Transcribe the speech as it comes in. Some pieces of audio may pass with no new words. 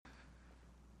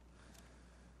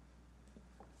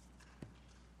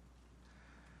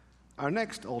Our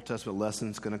next Old Testament lesson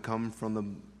is going to come from the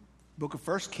book of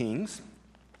 1 Kings.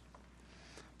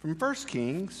 From 1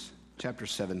 Kings chapter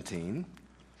 17,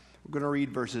 we're going to read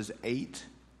verses 8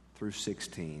 through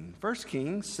 16. 1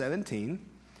 Kings 17,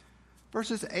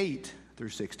 verses 8 through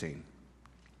 16.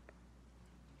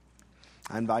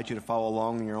 I invite you to follow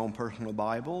along in your own personal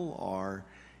Bible or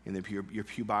in your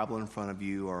pew Bible in front of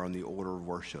you or on the order of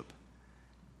worship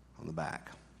on the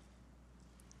back.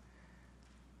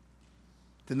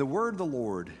 Then the word of the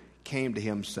Lord came to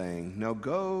him, saying, Now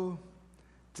go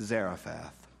to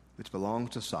Zarephath, which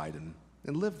belongs to Sidon,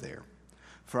 and live there,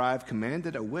 for I have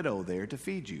commanded a widow there to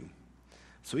feed you.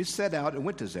 So he set out and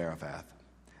went to Zarephath.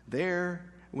 There,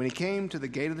 when he came to the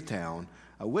gate of the town,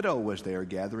 a widow was there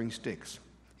gathering sticks.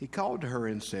 He called to her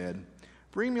and said,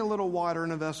 Bring me a little water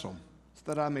in a vessel, so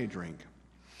that I may drink.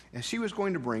 As she was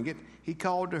going to bring it, he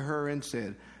called to her and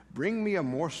said, Bring me a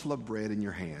morsel of bread in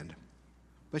your hand.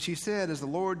 But she said, As the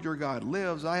Lord your God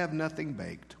lives, I have nothing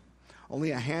baked,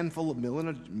 only a handful of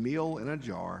meal in a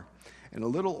jar, and a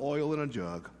little oil in a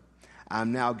jug. I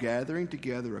am now gathering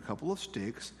together a couple of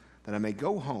sticks, that I may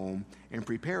go home and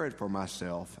prepare it for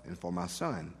myself and for my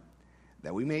son,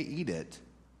 that we may eat it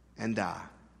and die.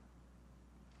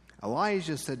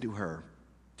 Elijah said to her,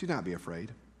 Do not be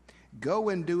afraid. Go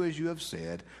and do as you have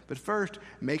said, but first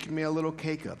make me a little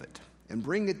cake of it, and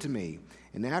bring it to me,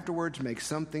 and afterwards make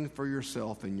something for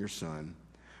yourself and your son.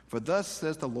 For thus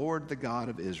says the Lord, the God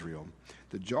of Israel,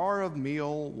 the jar of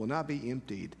meal will not be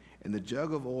emptied, and the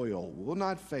jug of oil will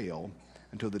not fail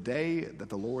until the day that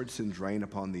the Lord sends rain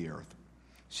upon the earth.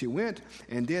 She went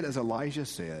and did as Elijah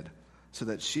said, so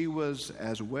that she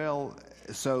as well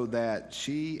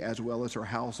as her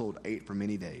household ate for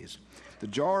many days. The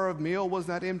jar of meal was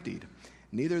not emptied,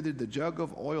 neither did the jug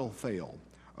of oil fail,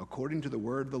 according to the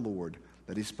word of the Lord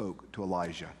that he spoke to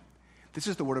Elijah. This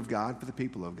is the word of God for the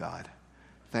people of God.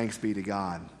 Thanks be to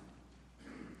God.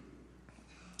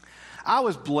 I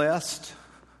was blessed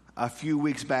a few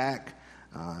weeks back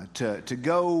to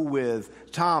go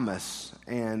with Thomas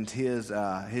and his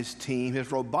team,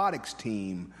 his robotics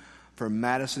team from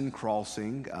Madison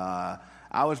Crossing.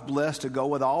 I was blessed to go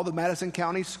with all the Madison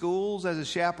County schools as a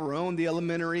chaperone, the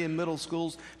elementary and middle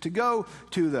schools, to go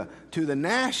to the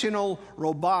National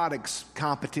Robotics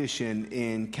Competition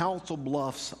in Council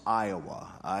Bluffs, Iowa.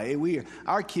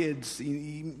 Our kids,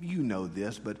 you know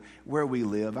this, but where we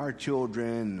live, our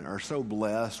children are so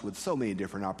blessed with so many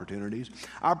different opportunities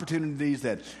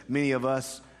that many of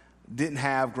us didn't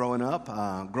have growing up.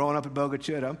 Growing up at Boca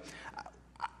Chica,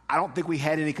 I don't think we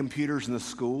had any computers in the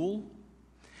school.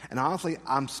 And honestly,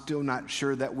 I'm still not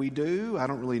sure that we do. I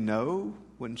don't really know.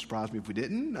 Wouldn't surprise me if we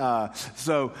didn't.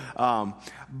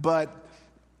 But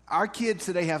our kids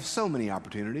today have so many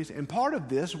opportunities. And part of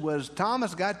this was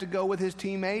Thomas got to go with his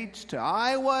teammates to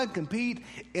Iowa and compete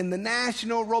in the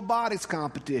National Robotics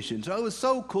Competition. So it was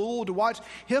so cool to watch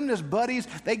him and his buddies.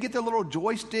 They get their little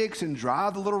joysticks and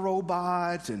drive the little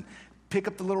robots and pick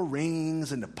up the little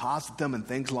rings and deposit them and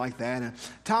things like that. And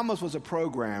Thomas was a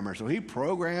programmer, so he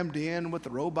programmed in what the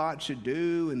robot should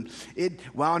do, and it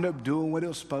wound up doing what it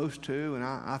was supposed to. And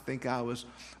I think I was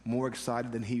more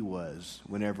excited than he was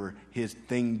whenever his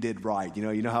thing did right.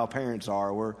 You know how parents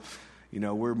are.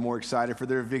 We're more excited for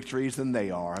their victories than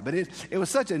they are. But it was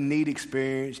such a neat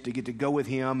experience to get to go with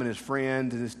him and his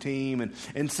friends and his team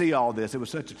and see all this. It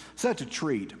was such a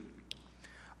treat.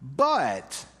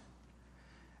 But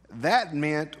that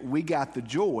meant we got the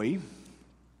joy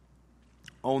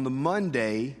on the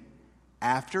Monday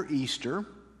after Easter.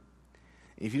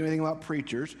 If you know anything about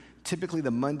preachers, typically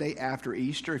the Monday after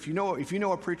Easter, if you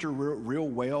know a preacher real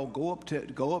well, go up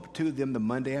to them the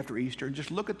Monday after Easter and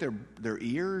just look at their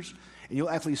ears, and you'll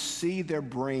actually see their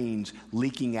brains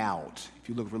leaking out if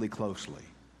you look really closely.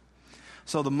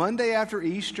 So the Monday after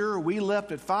Easter, we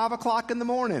left at 5 o'clock in the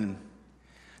morning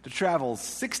to travel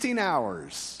 16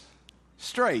 hours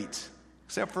straight,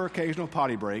 except for occasional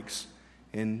potty breaks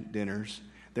and dinners.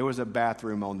 There was a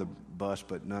bathroom on the bus,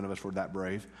 but none of us were that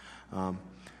brave.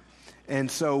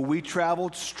 And so we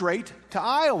traveled straight to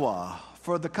Iowa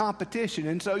for the competition.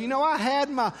 And so, I had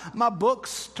my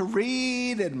books to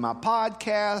read and my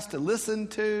podcast to listen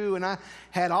to, and I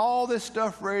had all this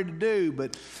stuff ready to do.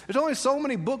 But there's only so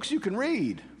many books you can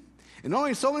read, and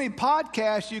only so many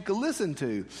podcasts you can listen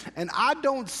to. And I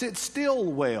don't sit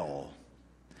still well.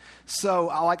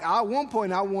 So, at one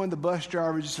point, I wanted the bus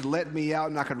driver just to let me out,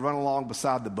 and I could run along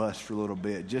beside the bus for a little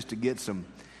bit just to get some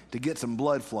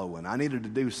blood flowing. I needed to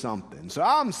do something. So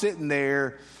I'm sitting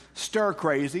there, stir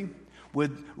crazy,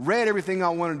 read everything I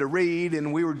wanted to read,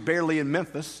 and we were barely in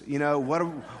Memphis. What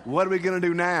are we going to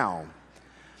do now?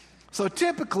 So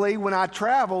typically when I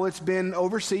travel, it's been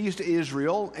overseas to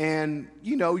Israel, and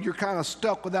you're kind of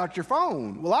stuck without your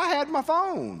phone. Well, I had my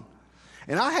phone,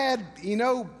 and I had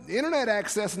internet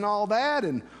access and all that,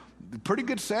 and pretty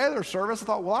good cellular service. I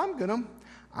thought, well,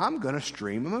 I'm gonna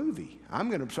stream a movie.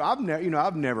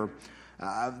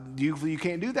 You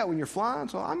can't do that when you're flying,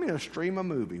 so I'm gonna stream a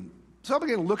movie. So I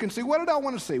began to look and see, what did I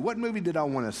want to see? What movie did I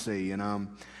want to see? And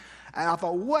I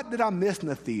thought, what did I miss in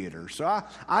the theater? So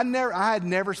I had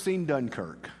never seen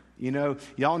Dunkirk.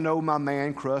 Y'all know my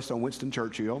man crush on Winston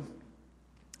Churchill.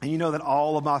 And you know that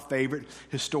all of my favorite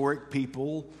historic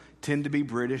people tend to be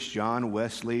British. John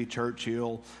Wesley,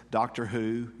 Churchill, Doctor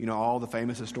Who, all the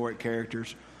famous historic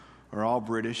characters are all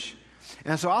British.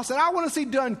 And so I said, I want to see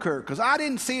Dunkirk because I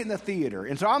didn't see it in the theater.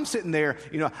 And so I'm sitting there,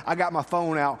 I got my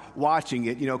phone out watching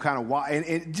it, and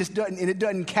it just doesn't, and it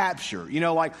doesn't capture,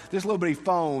 like this little bitty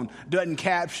phone doesn't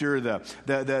capture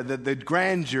the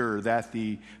grandeur that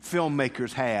the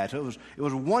filmmakers had. So it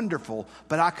was wonderful,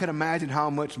 but I could imagine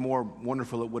how much more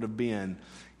wonderful it would have been,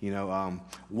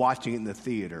 watching it in the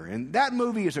theater. And that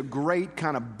movie is a great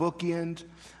kind of bookend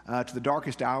to The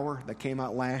Darkest Hour that came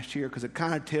out last year, because it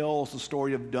kind of tells the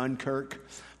story of Dunkirk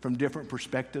from different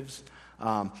perspectives.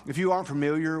 If you aren't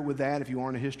familiar with that, if you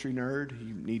aren't a history nerd,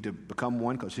 you need to become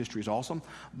one, because history is awesome.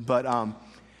 But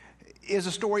it's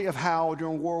a story of how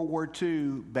during World War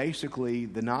II, basically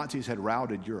the Nazis had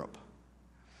routed Europe.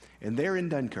 And there in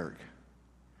Dunkirk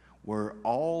were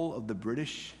all of the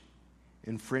British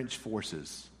and French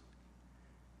forces.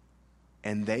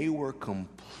 And they were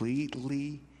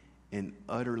completely and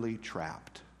utterly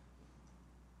trapped.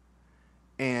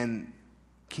 And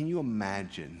can you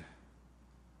imagine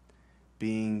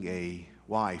being a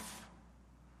wife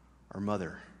or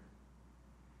mother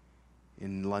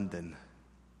in London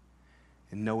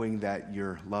and knowing that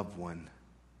your loved one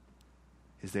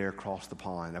is there across the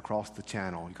pond, across the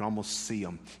channel? You can almost see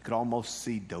them. You could almost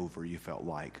see Dover, you felt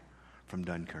like, from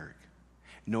Dunkirk,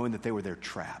 knowing that they were there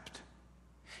trapped.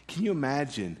 Can you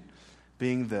imagine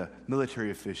being the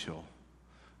military official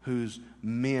whose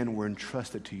men were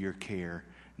entrusted to your care,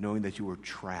 knowing that you were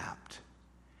trapped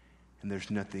and there's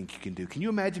nothing you can do? Can you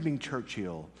imagine being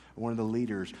Churchill, one of the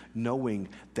leaders, knowing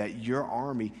that your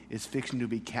army is fixing to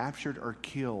be captured or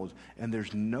killed and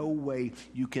there's no way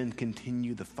you can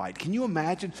continue the fight? Can you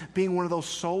imagine being one of those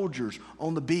soldiers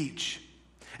on the beach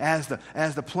as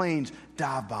the planes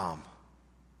dive bomb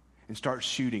and start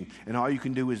shooting, and all you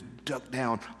can do is duck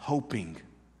down hoping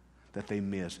that they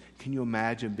miss? Can you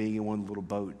imagine being in one of the little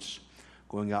boats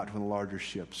going out to one of the larger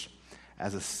ships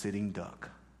as a sitting duck,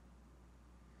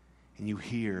 and you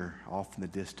hear off in the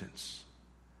distance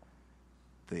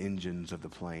the engines of the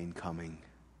plane coming,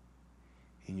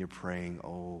 and you're praying,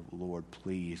 oh Lord,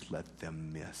 please let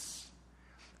them miss,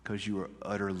 because you are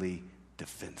utterly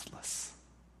defenseless?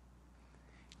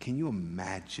 Can you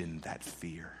imagine that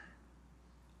fear?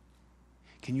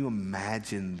 Can you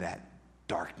imagine that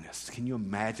darkness? Can you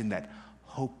imagine that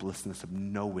hopelessness of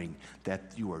knowing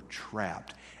that you are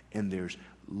trapped and there's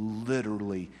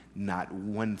literally not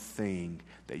one thing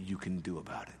that you can do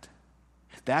about it?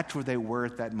 That's where they were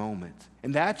at that moment.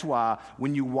 And that's why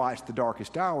when you watch The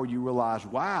Darkest Hour, you realize,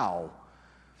 wow,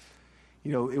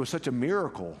 it was such a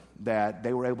miracle that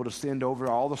they were able to send over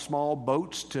all the small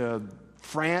boats to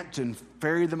France and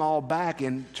ferry them all back.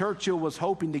 And Churchill was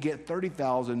hoping to get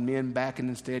 30,000 men back, and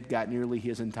instead got nearly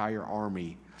his entire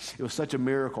army. It was such a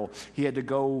miracle. He had to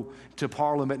go to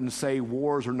Parliament and say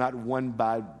wars are not won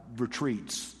by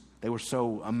retreats. They were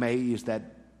so amazed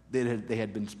that they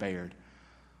had been spared.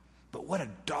 But what a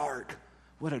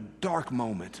dark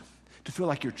moment to feel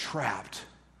like you're trapped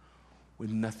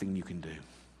with nothing you can do.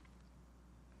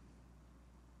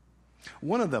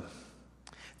 One of the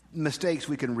mistakes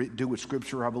we can do with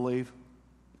Scripture, I believe,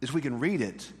 is we can read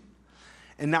it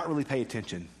and not really pay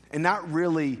attention and not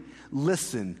really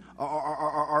listen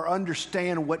or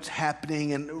understand what's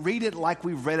happening, and read it like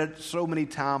we've read it so many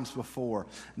times before,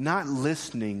 not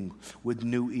listening with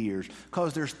new ears.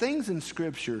 Because there's things in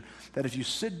Scripture that if you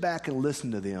sit back and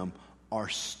listen to them are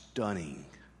stunning.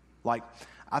 Like,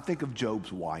 I think of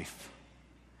Job's wife.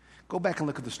 Go back and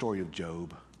look at the story of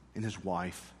Job and his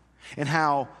wife, and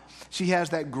how she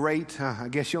has that great, I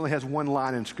guess she only has one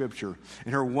line in Scripture,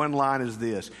 and her one line is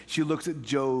this. She looks at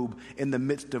Job in the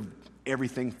midst of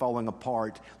everything falling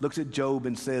apart, looks at Job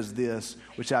and says this,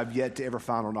 which I've yet to ever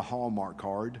find on a Hallmark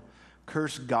card: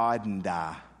 curse God and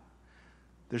die.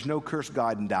 There's no curse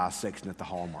God and die section at the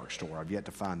Hallmark store. I've yet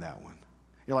to find that one.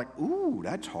 You're like, ooh,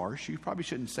 that's harsh. You probably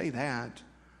shouldn't say that.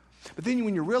 But then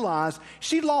when you realize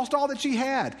she lost all that she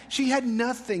had. She had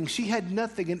nothing.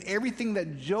 And everything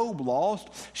that Job lost,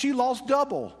 she lost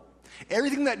double.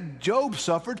 Everything that Job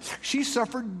suffered, she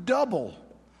suffered double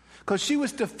because she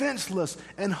was defenseless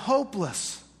and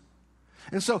hopeless.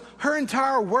 And so her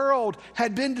entire world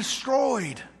had been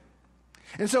destroyed.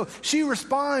 And so she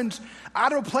responds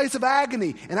out of a place of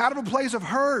agony and out of a place of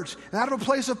hurt and out of a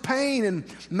place of pain, and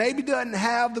maybe doesn't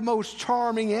have the most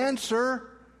charming answer.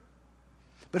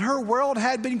 But her world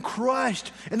had been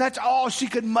crushed, and that's all she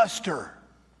could muster.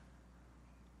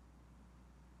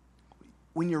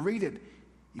 When you read it,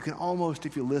 you can almost,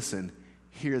 if you listen,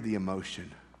 hear the emotion.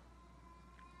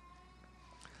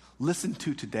 Listen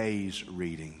to today's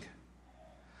reading.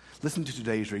 Listen to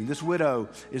today's reading. This widow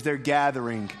is there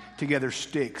gathering together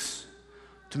sticks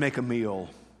to make a meal.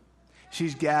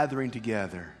 She's gathering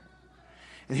together.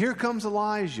 And here comes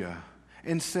Elijah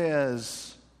and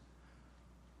says,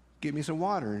 "Give me some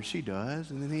water." And she does.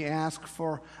 And then he asks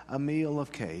for a meal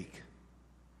of cake.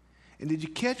 And did you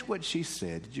catch what she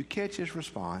said? Did you catch his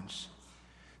response?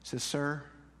 He says, "Sir,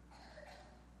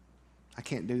 I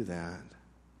can't do that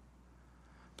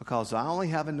because I only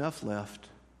have enough left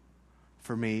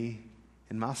for me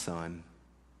and my son.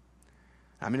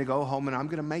 I'm going to go home and I'm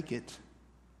going to make it.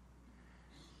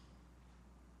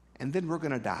 And then we're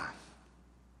going to die."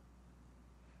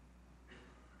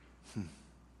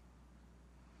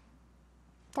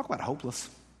 Talk about hopeless.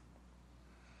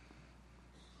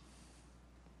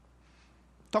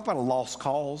 Talk about a lost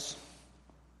cause.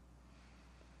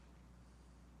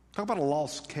 Talk about a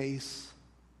lost case.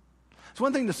 It's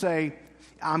one thing to say,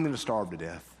 "I'm going to starve to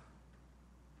death."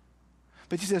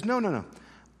 But she says, no.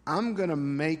 I'm going to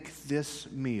make this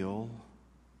meal,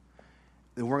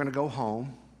 and we're going to go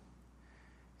home,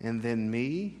 and then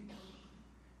me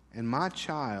and my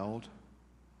child,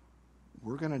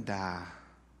 we're going to die.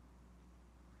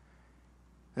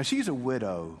 Now, she's a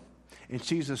widow, and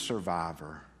she's a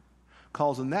survivor.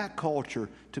 Because in that culture,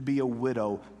 to be a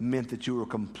widow meant that you were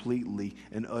completely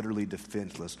and utterly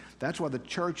defenseless. That's why the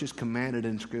church is commanded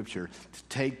in Scripture to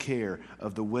take care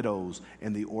of the widows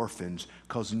and the orphans,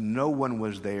 because no one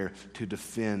was there to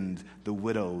defend the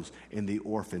widows and the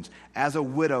orphans. As a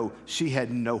widow, she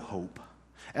had no hope.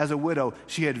 As a widow,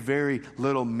 she had very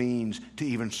little means to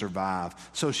even survive.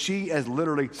 So she is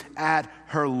literally at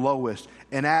her lowest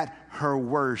and at her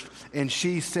worst. And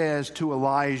she says to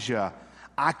Elijah,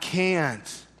 "I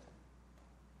can't.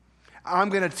 I'm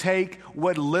going to take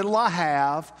what little I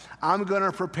have. I'm going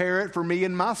to prepare it for me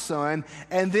and my son,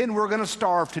 and then we're going to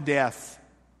starve to death.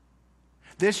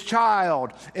 This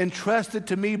child entrusted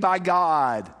to me by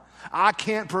God, I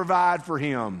can't provide for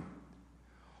him.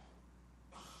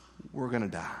 We're going to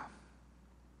die."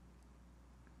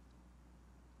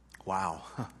 Wow.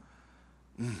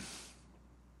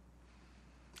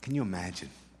 Can you imagine?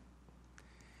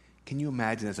 Can you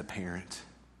imagine as a parent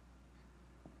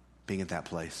being at that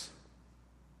place?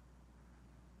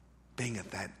 Being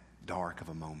at that dark of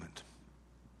a moment.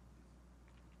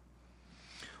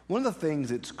 One of the things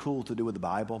that's cool to do with the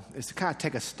Bible is to kind of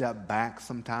take a step back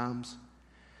sometimes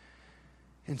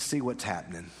and see what's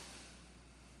happening.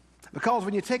 Because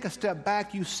when you take a step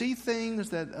back, you see things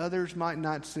that others might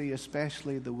not see,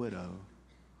 especially the widow.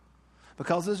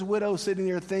 Because this widow sitting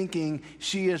there thinking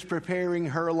she is preparing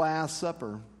her last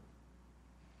supper.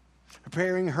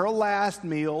 Preparing her last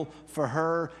meal for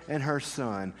her and her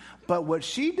son. But what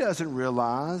she doesn't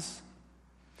realize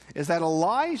is that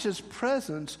Elijah's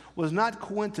presence was not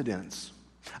coincidence.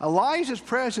 Elijah's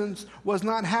presence was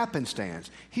not happenstance.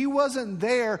 He wasn't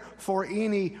there for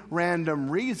any random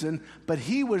reason, but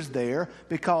he was there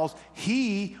because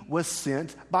he was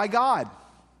sent by God.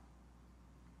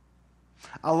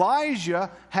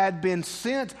 Elijah had been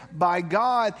sent by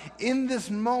God in this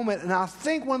moment, and I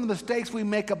think one of the mistakes we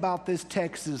make about this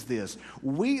text is this.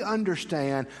 We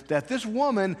understand that this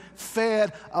woman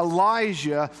fed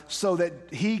Elijah so that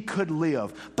he could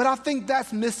live. But I think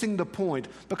that's missing the point,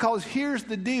 because here's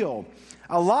the deal.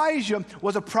 Elijah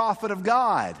was a prophet of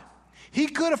God. He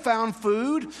could have found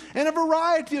food in a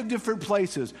variety of different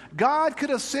places. God could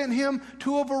have sent him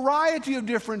to a variety of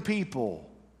different people.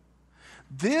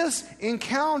 This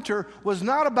encounter was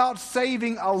not about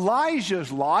saving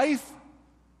Elijah's life,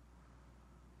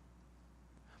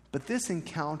 but this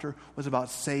encounter was about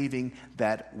saving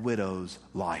that widow's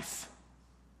life.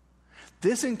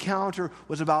 This encounter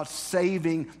was about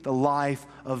saving the life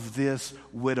of this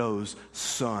widow's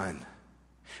son.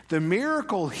 The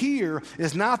miracle here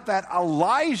is not that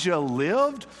Elijah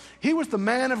lived. He was the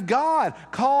man of God,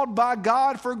 called by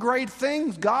God for great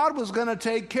things. God was going to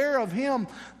take care of him.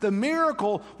 The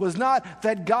miracle was not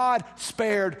that God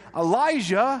spared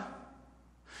Elijah.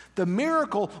 The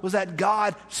miracle was that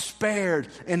God spared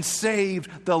and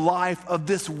saved the life of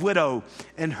this widow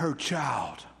and her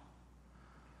child.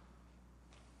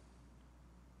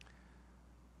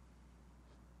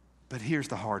 But here's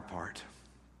the hard part.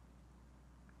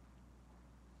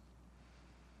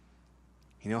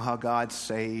 You know how God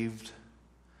saved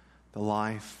the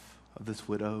life of this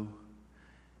widow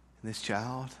and this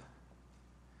child?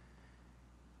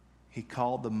 He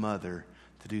called the mother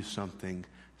to do something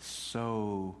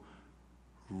so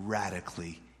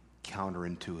radically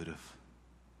counterintuitive.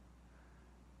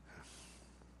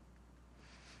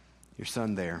 Your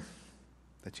son there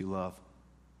that you love,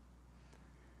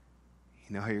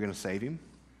 you know how you're going to save him?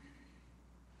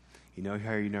 You know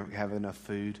how you never have enough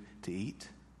food to eat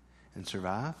and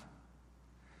survive?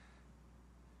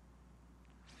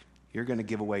 You're going to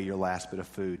give away your last bit of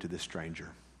food to this stranger.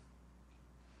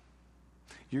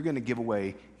 You're going to give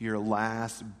away your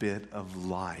last bit of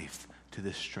life to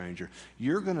this stranger.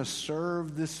 You're going to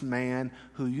serve this man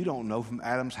who you don't know from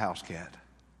Adam's house cat.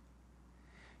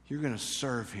 You're going to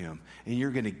serve him, and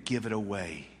you're going to give it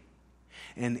away.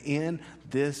 And in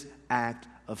this act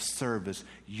of service,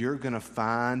 you're going to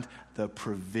find the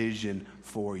provision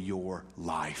for your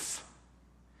life.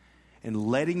 And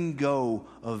letting go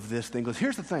of this thing. Because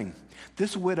here's the thing.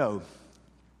 This widow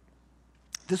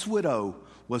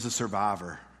was a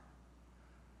survivor.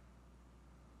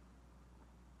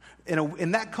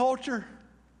 In that culture,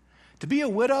 to be a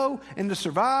widow and to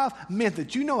survive meant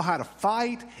that you know how to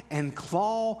fight and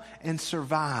claw and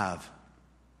survive.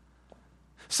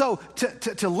 So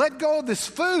to let go of this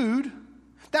food,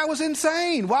 that was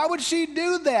insane. Why would she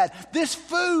do that? This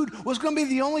food was going to be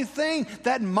the only thing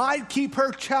that might keep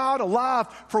her child alive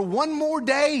for one more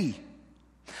day.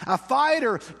 A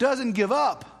fighter doesn't give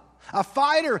up. A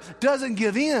fighter doesn't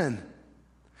give in.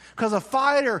 Because a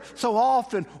fighter so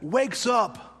often wakes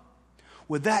up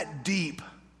with that deep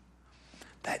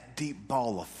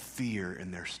ball of fear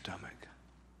in their stomach.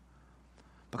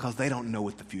 Because they don't know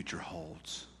what the future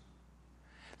holds.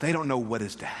 They don't know what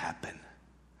is to happen.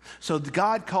 So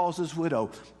God calls this widow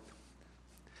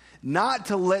not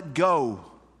to let go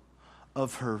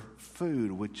of her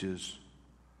food, which is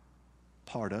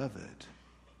part of it.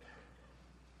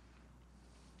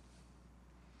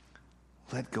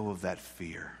 Let go of that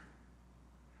fear.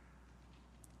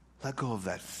 Let go of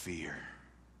that fear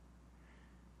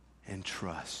and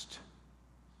trust.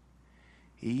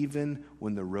 Even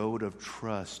when the road of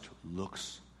trust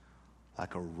looks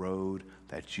like a road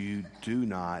that you do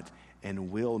not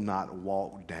and will not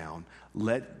walk down,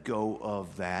 let go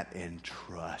of that and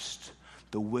trust.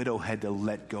 The widow had to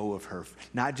let go of her,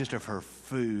 not just of her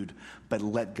food, but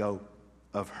let go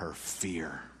of her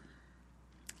fear.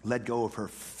 Let go of her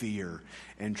fear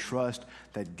and trust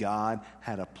that God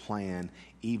had a plan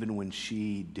even when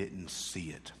she didn't see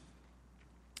it.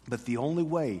 But the only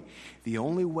way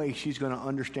she's going to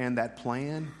understand that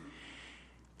plan,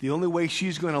 the only way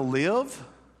she's going to live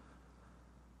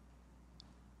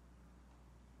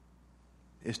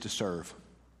is to serve.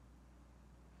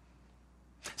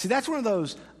 See, that's one of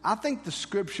those, I think the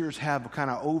scriptures have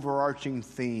kind of overarching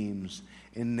themes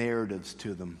and narratives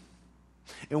to them.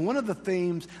 And one of the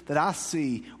themes that I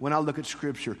see when I look at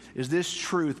Scripture is this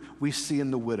truth we see in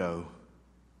the widow.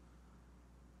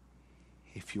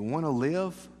 If you want to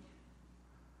live,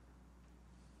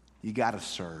 you got to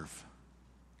serve.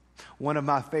 One of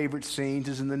my favorite scenes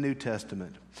is in the New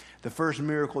Testament. The first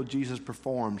miracle Jesus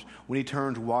performs when he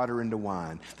turns water into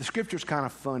wine. The Scripture's kind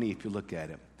of funny if you look at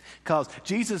it. Because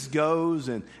Jesus goes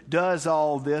and does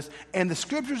all this, and the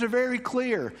Scriptures are very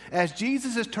clear. As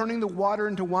Jesus is turning the water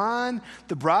into wine,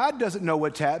 the bride doesn't know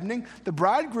what's happening. The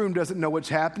bridegroom doesn't know what's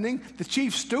happening. The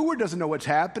chief steward doesn't know what's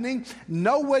happening.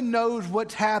 No one knows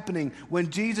what's happening when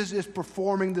Jesus is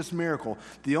performing this miracle.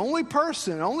 The only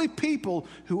people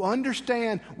who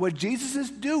understand what Jesus is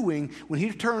doing when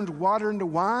he turns water into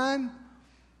wine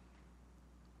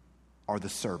are the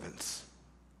servants.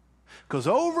 Because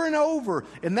over and over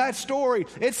in that story,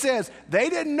 it says they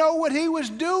didn't know what he was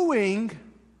doing,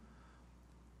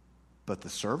 but the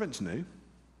servants knew.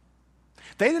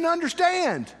 They didn't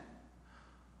understand,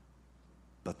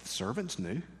 but the servants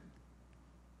knew.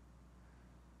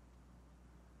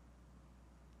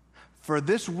 For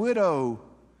this widow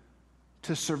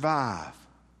to survive,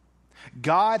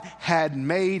 God had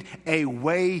made a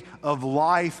way of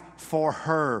life for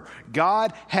her.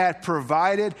 God had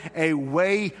provided a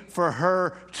way for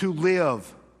her to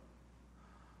live.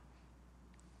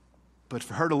 But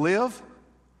for her to live,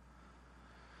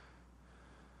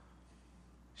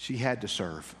 she had to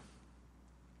serve.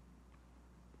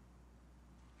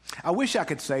 I wish I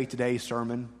could say today's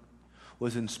sermon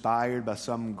was inspired by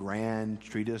some grand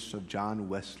treatise of John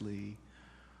Wesley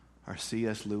or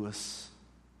C.S. Lewis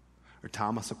or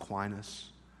Thomas Aquinas.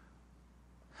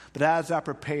 But as I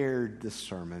prepared this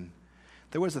sermon,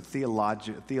 There was a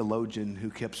theologian who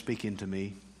kept speaking to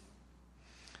me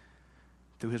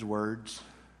through his words.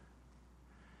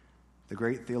 The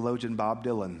great theologian Bob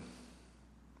Dylan.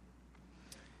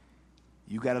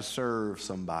 You got to serve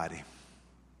somebody.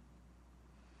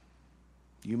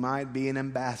 You might be an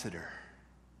ambassador.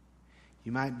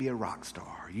 You might be a rock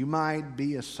star. You might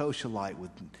be a socialite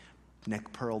with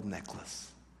pearl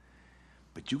necklace.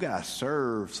 But you got to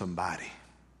serve somebody.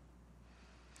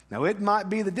 Now, it might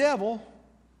be the devil,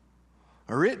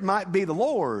 or it might be the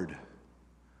Lord,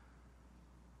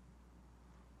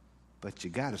 but you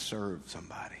got to serve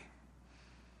somebody.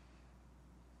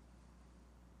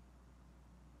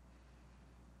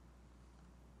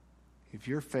 If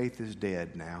your faith is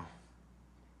dead now,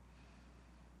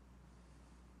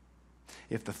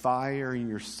 if the fire in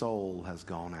your soul has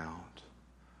gone out,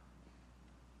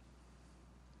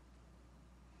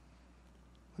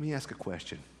 let me ask a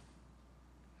question.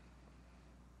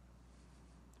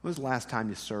 When was the last time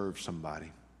you served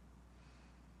somebody?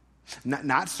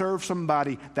 Not serve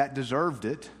somebody that deserved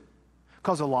it,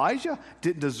 because Elijah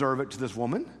didn't deserve it to this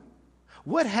woman.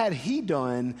 What had he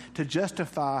done to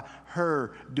justify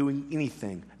her doing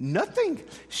anything? Nothing.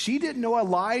 She didn't know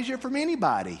Elijah from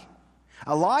anybody.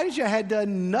 Elijah had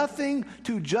done nothing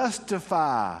to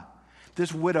justify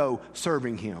this widow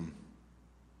serving him.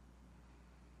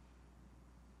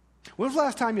 When was the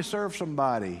last time you served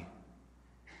somebody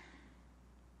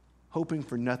hoping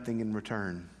for nothing in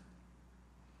return?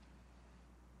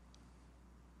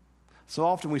 So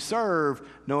often we serve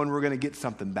knowing we're going to get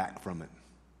something back from it.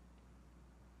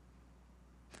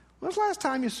 When was the last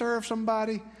time you served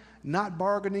somebody not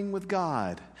bargaining with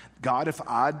God? God, if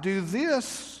I do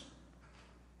this,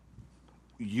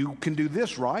 you can do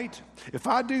this, right? If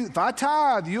I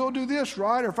tithe, you'll do this,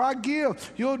 right? Or if I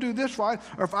give, you'll do this, right?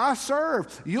 Or if I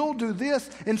serve, you'll do this.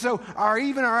 And so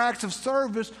even our acts of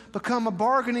service become a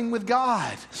bargaining with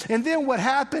God. And then what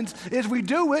happens is we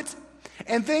do it,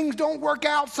 and things don't work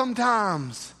out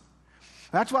sometimes.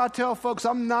 That's why I tell folks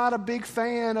I'm not a big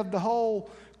fan of the whole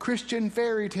Christian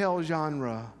fairy tale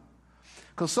genre.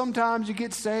 Because sometimes you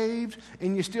get saved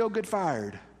and you still get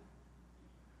fired.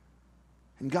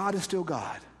 And God is still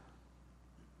God.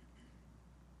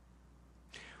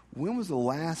 When was the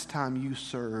last time you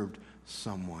served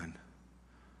someone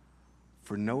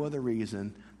for no other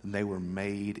reason than they were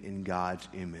made in God's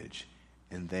image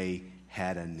and they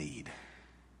had a need?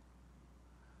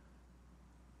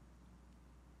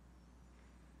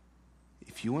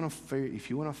 If you want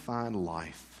to find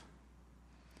life,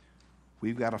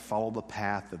 we've got to follow the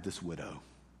path of this widow.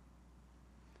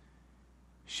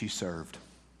 She served.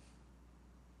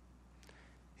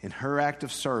 In her act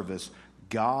of service,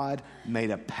 God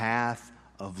made a path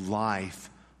of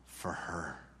life for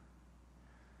her.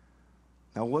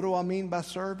 Now, what do I mean by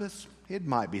service? It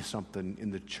might be something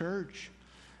in the church.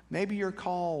 Maybe you're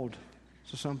called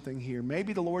to something here.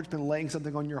 Maybe the Lord's been laying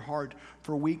something on your heart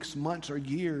for weeks, months, or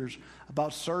years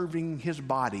about serving His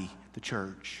body, the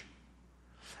church.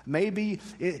 Maybe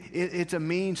it's a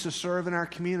means to serve in our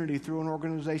community through an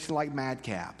organization like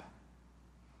Madcap,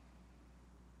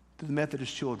 to the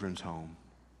Methodist Children's Home.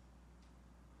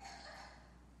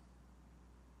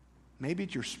 Maybe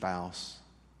it's your spouse.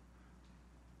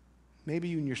 Maybe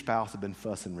you and your spouse have been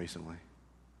fussing recently.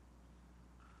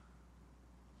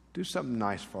 Do something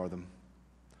nice for them,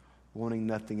 wanting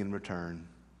nothing in return,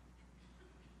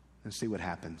 and see what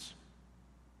happens.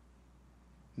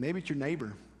 Maybe it's your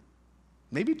neighbor.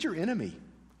 Maybe it's your enemy.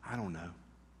 I don't know.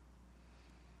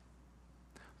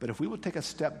 But if we will take a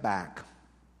step back,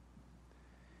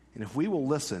 and if we will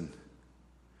listen,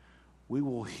 we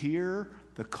will hear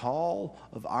the call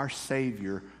of our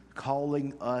Savior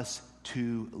calling us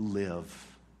to live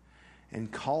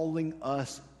and calling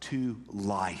us to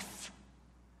life.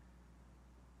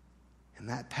 And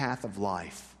that path of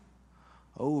life,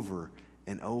 over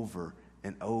and over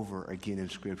and over again in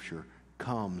Scripture,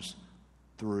 comes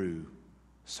through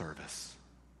service.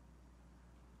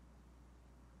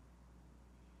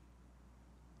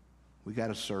 We got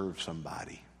to serve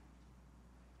somebody.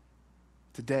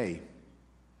 Today,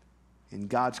 in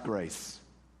God's grace,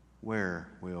 where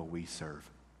will we serve?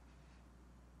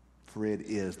 For it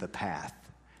is the path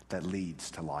that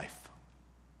leads to life.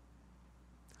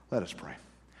 Let us pray.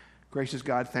 Gracious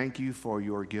God, thank you for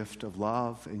your gift of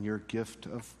love and your gift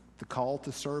of the call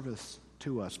to service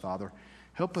to us, Father.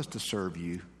 Help us to serve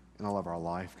you in all of our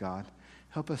life, God.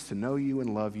 Help us to know you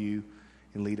and love you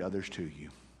and lead others to you.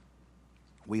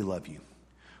 We love you.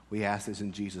 We ask this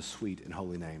in Jesus' sweet and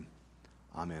holy name.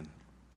 Amen.